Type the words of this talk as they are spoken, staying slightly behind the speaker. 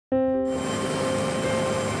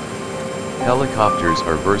Helicopters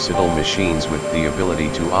are versatile machines with the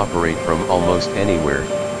ability to operate from almost anywhere.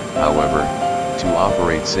 However, to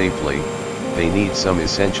operate safely, they need some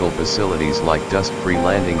essential facilities like dust-free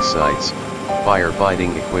landing sites,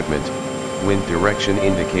 firefighting equipment, wind direction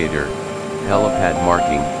indicator, helipad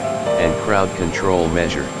marking, and crowd control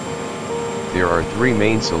measure. There are three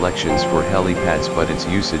main selections for helipads, but its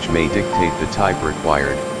usage may dictate the type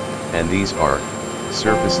required, and these are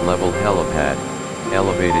surface level helipad,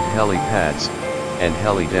 elevated helipads, and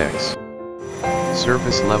helidecks.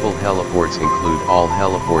 Surface level heliports include all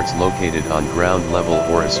heliports located on ground level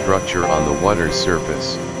or a structure on the water's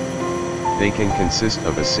surface. They can consist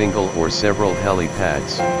of a single or several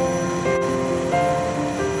helipads.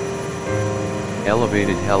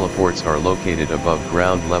 Elevated heliports are located above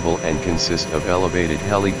ground level and consist of elevated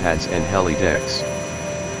helipads and helidecks.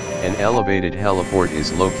 An elevated heliport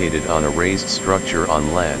is located on a raised structure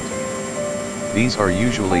on land. These are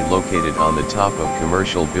usually located on the top of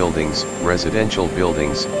commercial buildings, residential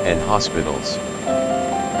buildings, and hospitals.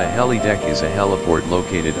 A helideck is a heliport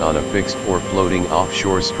located on a fixed or floating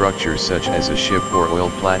offshore structure such as a ship or oil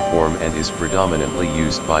platform and is predominantly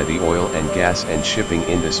used by the oil and gas and shipping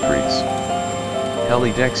industries.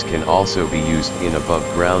 Helidecks can also be used in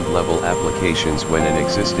above-ground level applications when an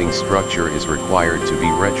existing structure is required to be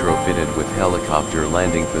retrofitted with helicopter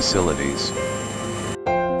landing facilities.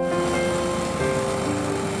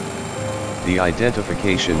 The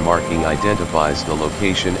identification marking identifies the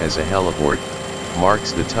location as a heliport,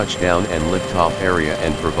 marks the touchdown and liftoff area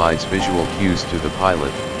and provides visual cues to the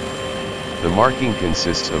pilot. The marking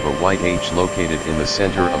consists of a white H located in the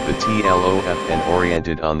center of the TLOF and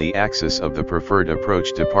oriented on the axis of the preferred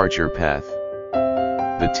approach departure path.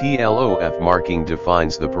 The TLOF marking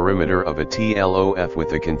defines the perimeter of a TLOF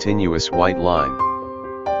with a continuous white line.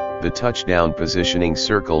 The touchdown positioning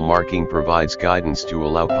circle marking provides guidance to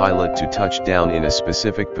allow pilot to touch down in a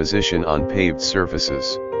specific position on paved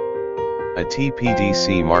surfaces. A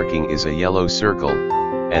TPDC marking is a yellow circle,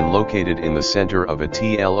 and located in the center of a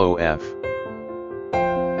TLOF.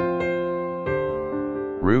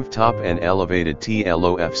 Rooftop and elevated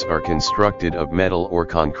TLOFs are constructed of metal or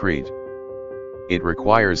concrete. It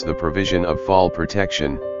requires the provision of fall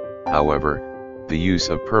protection, however, the use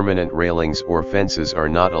of permanent railings or fences are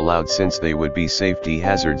not allowed since they would be safety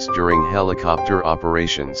hazards during helicopter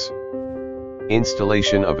operations.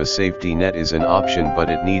 Installation of a safety net is an option, but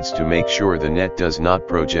it needs to make sure the net does not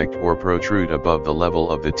project or protrude above the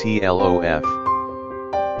level of the TLOF.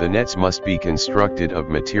 The nets must be constructed of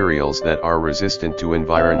materials that are resistant to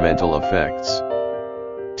environmental effects.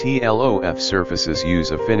 TLOF surfaces use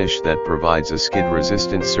a finish that provides a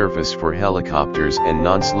skid-resistant surface for helicopters and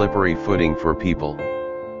non-slippery footing for people.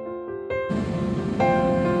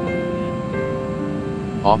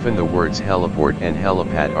 Often the words heliport and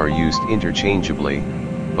helipad are used interchangeably,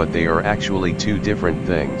 but they are actually two different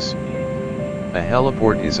things. A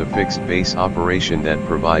heliport is a fixed base operation that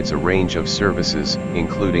provides a range of services,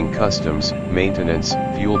 including customs, maintenance,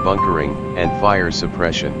 fuel bunkering, and fire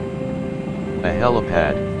suppression. A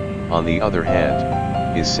helipad, on the other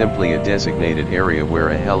hand, is simply a designated area where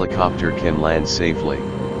a helicopter can land safely.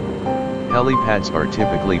 Helipads are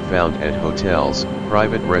typically found at hotels,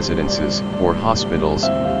 private residences, or hospitals,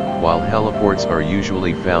 while heliports are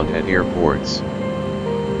usually found at airports.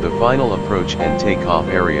 The final approach and takeoff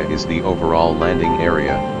area is the overall landing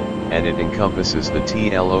area, and it encompasses the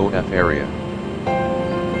TLOF area.